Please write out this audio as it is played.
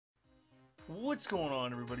What's going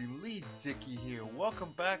on, everybody? Leigh Dickey here.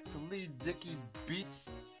 Welcome back to Leigh Dickey Beats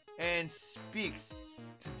and Speaks.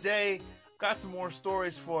 Today, got some more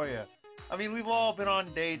stories for you. I mean, we've all been on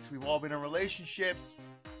dates, we've all been in relationships,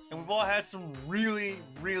 and we've all had some really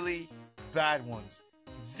bad ones.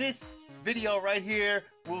 This video right here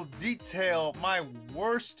will detail my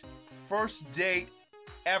worst first date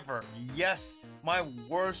ever. Yes, my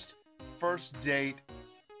worst first date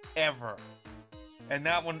ever. And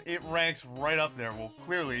that one, it ranks right up there. Well,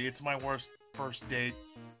 clearly, it's my worst first date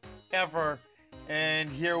ever. And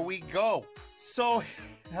here we go. So,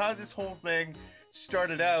 how this whole thing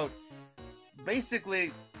started out,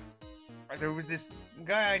 basically, there was this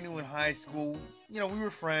guy I knew in high school. You know, we were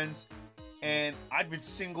friends, and I'd been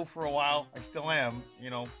single for a while. I still am, you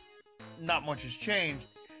know, not much has changed,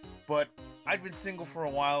 but I'd been single for a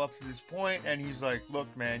while up to this point, and he's like,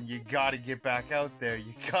 look, man, you gotta get back out there.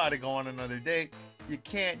 You gotta go on another date. You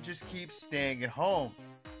can't just keep staying at home.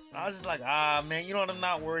 And I was just like, man, you know what? I'm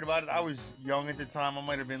not worried about it. I was young at the time. I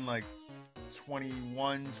might have been like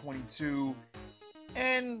 21, 22,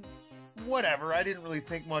 and whatever. I didn't really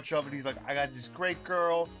think much of it. He's like, I got this great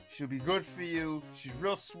girl. She'll be good for you. She's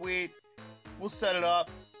real sweet. We'll set it up.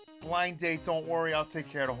 Blind date, don't worry. I'll take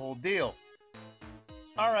care of the whole deal.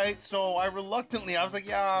 Alright, so I was like,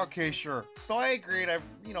 yeah, okay, sure. So I agreed. I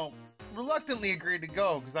reluctantly agreed to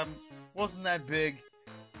go because I wasn't that big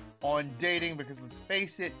on dating, because let's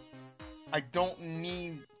face it, I don't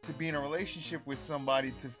need to be in a relationship with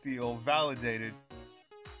somebody to feel validated.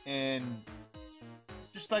 And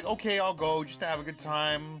just like, okay, I'll go just to have a good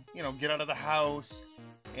time, you know, get out of the house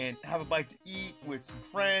and have a bite to eat with some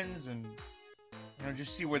friends and, you know,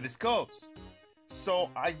 just see where this goes. So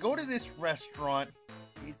I go to this restaurant.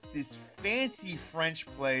 It's this fancy French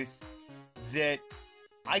place that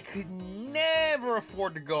I could never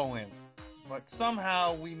afford to go in. But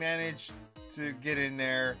somehow we managed to get in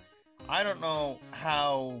there. I don't know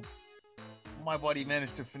how my buddy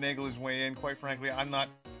managed to finagle his way in. Quite frankly, I'm not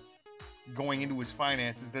going into his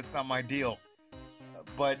finances. That's not my deal.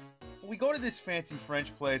 But we go to this fancy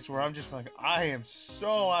French place where I'm just like, I am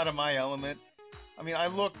so out of my element. I mean, I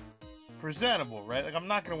look presentable, right? Like, I'm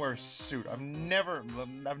not gonna wear a suit. I've never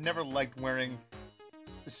liked wearing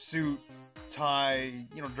a suit, tie,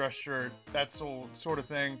 you know, dress shirt, that sort of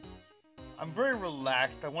thing. I'm very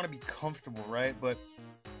relaxed. I want to be comfortable, right? But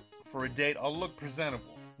for a date, I'll look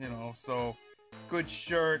presentable, you know. So, good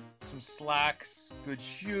shirt, some slacks, good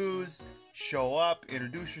shoes, show up,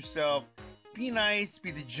 introduce yourself, be nice, be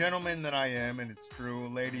the gentleman that I am, and it's true,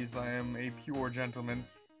 ladies, I am a pure gentleman.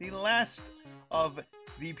 The last of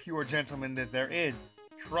the pure gentleman that there is.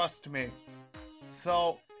 Trust me.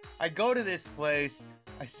 So, I go to this place,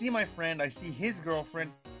 I see my friend, I see his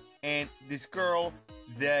girlfriend, and this girl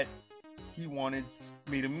that he wanted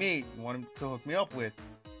me to meet, wanted to hook me up with.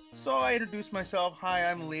 So I introduced myself, hi,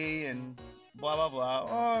 I'm Leigh, and blah blah blah,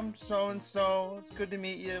 oh, I'm so-and-so, it's good to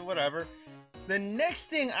meet you, whatever. The next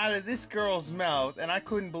thing out of this girl's mouth, and I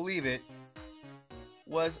couldn't believe it,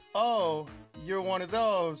 was, oh, you're one of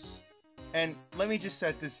those. And let me just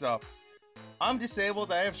set this up. I'm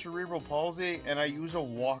disabled, I have cerebral palsy, and I use a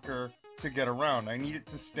walker to get around. I need it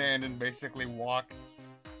to stand and basically walk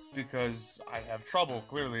because I have trouble,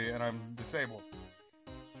 clearly, and I'm disabled.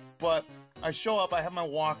 But I show up, I have my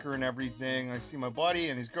walker and everything, I see my buddy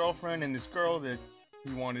and his girlfriend and this girl that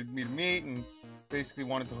he wanted me to meet and basically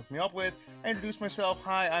wanted to hook me up with. I introduce myself,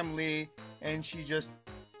 hi, I'm Leigh, and she just,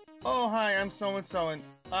 oh, hi, I'm so-and-so,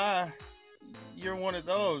 and, you're one of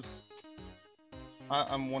those.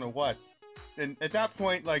 I'm one of what? And at that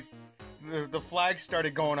point, like, the flags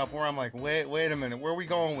started going up where I'm like, wait a minute, where are we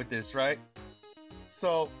going with this, right?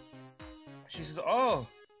 So, she says, oh,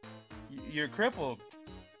 you're crippled.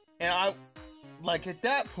 And I, like, at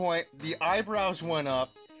that point, the eyebrows went up,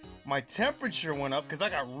 my temperature went up, because I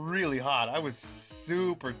got really hot. I was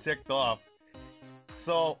super ticked off.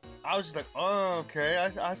 So, I was just like, oh, okay,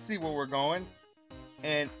 I see where we're going.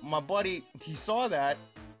 And my buddy, he saw that,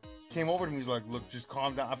 came over to me, he's like, look, just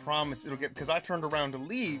calm down, I promise it'll get, because I turned around to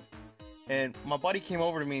leave, and my buddy came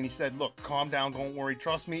over to me and he said, look, calm down, don't worry,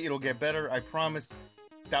 trust me, it'll get better, I promise.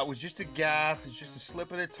 That was just a gaffe, it's just a slip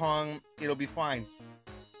of the tongue, it'll be fine.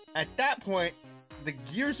 At that point, the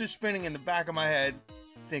gears are spinning in the back of my head,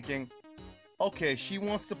 thinking, okay, she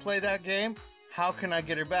wants to play that game, how can I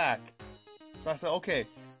get her back? So I said, okay.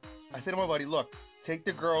 I said to my buddy, look, take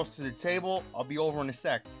the girls to the table, I'll be over in a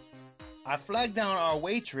sec. I flagged down our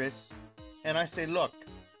waitress, and I say, look,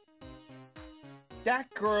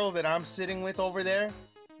 that girl that I'm sitting with over there,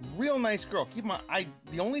 real nice girl.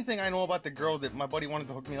 The only thing I know about the girl that my buddy wanted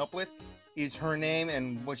to hook me up with is her name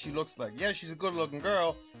and what she looks like. Yeah, she's a good looking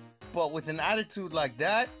girl, But with an attitude like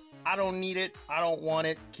that, I don't need it, I don't want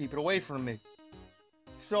it, keep it away from me.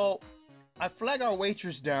 So I flag our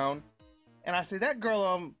waitress down and I say, that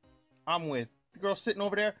girl I'm with, the girl sitting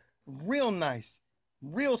over there, real nice,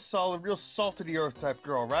 real solid, real salt of the earth type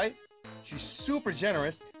girl, right? She's super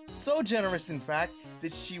generous, so generous in fact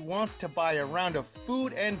that she wants to buy a round of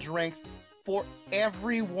food and drinks for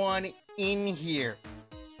everyone in here.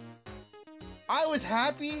 I was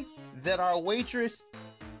happy that our waitress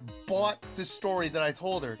bought the story that I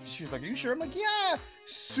told her. She was like, are you sure? I'm like, yeah,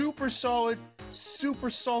 super solid, super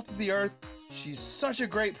salt of the earth. She's such a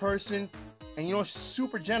great person and, you know,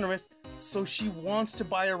 super generous. So she wants to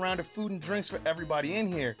buy a round of food and drinks for everybody in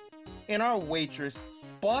here. And our waitress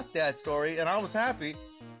bought that story and I was happy.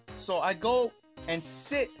 So I go and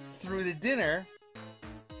sit through the dinner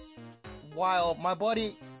while my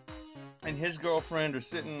buddy and his girlfriend are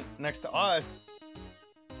sitting next to us.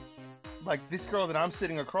 Like, this girl that I'm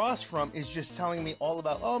sitting across from is just telling me all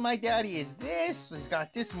about, oh, my daddy is this, he's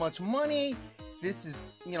got this much money, this is,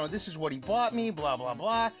 you know, this is what he bought me, blah, blah,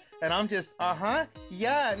 blah. And I'm just,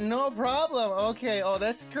 yeah, no problem. Okay, oh,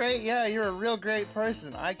 that's great. Yeah, you're a real great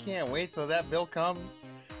person. I can't wait till that bill comes,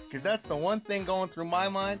 because that's the one thing going through my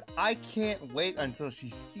mind. I can't wait until she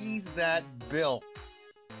sees that bill.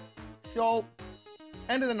 So,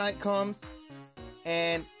 end of the night comes,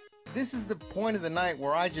 and this is the point of the night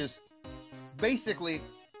where I just basically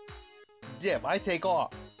dip. I take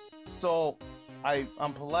off. So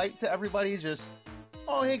I'm polite to everybody, just,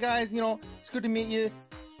 oh, hey guys, you know, it's good to meet you.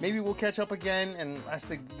 Maybe we'll catch up again. And I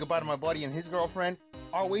say goodbye to my buddy and his girlfriend.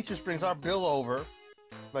 Our waitress brings our bill over,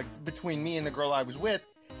 like between me and the girl I was with.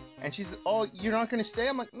 And she said, oh, you're not gonna stay?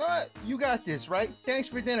 I'm like, no, you got this, right? Thanks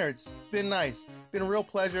for dinner. It's been nice. Been a real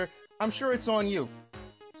pleasure. I'm sure it's on you.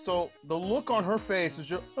 So the look on her face was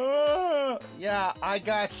just, yeah, I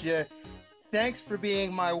got you. Thanks for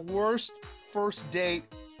being my worst first date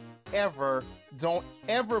ever. Don't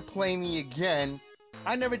ever play me again.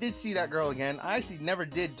 I never did see that girl again. I actually never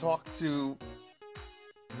did talk to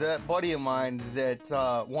that buddy of mine that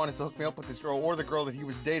wanted to hook me up with this girl, or the girl that he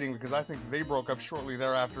was dating, because I think they broke up shortly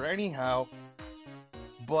thereafter anyhow.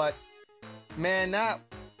 But man,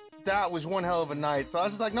 that was one hell of a night. So I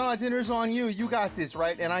was just like, no, dinner's on you. You got this,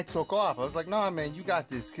 right? And I took off. I was like, no, man, you got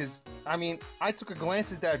this. Because, I mean, I took a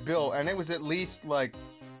glance at that bill, and it was at least, like,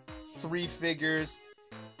 3 figures.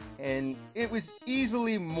 And it was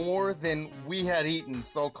easily more than we had eaten.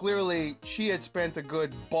 So clearly, she had spent a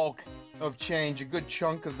good bulk of change, a good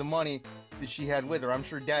chunk of the money that she had with her. I'm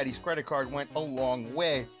sure Daddy's credit card went a long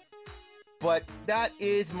way. But that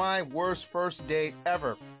is my worst first date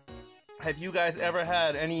ever. Have you guys ever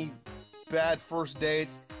had any bad first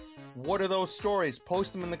dates? What are those stories?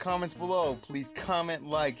 Post them in the comments below. Please comment,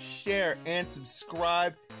 like, share, and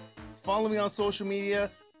subscribe. Follow me on social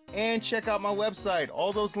media and check out my website.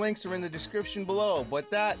 All those links are in the description below.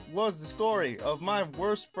 But that was the story of my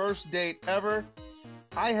worst first date ever.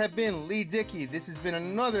 I have been Leigh Dickey. This has been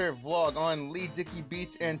another vlog on Leigh Dickey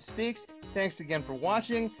Beats and Speaks. Thanks again for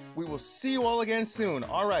watching. We will see you all again soon.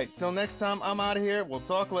 Alright, till next time, I'm out of here. We'll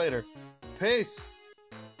talk later. Peace.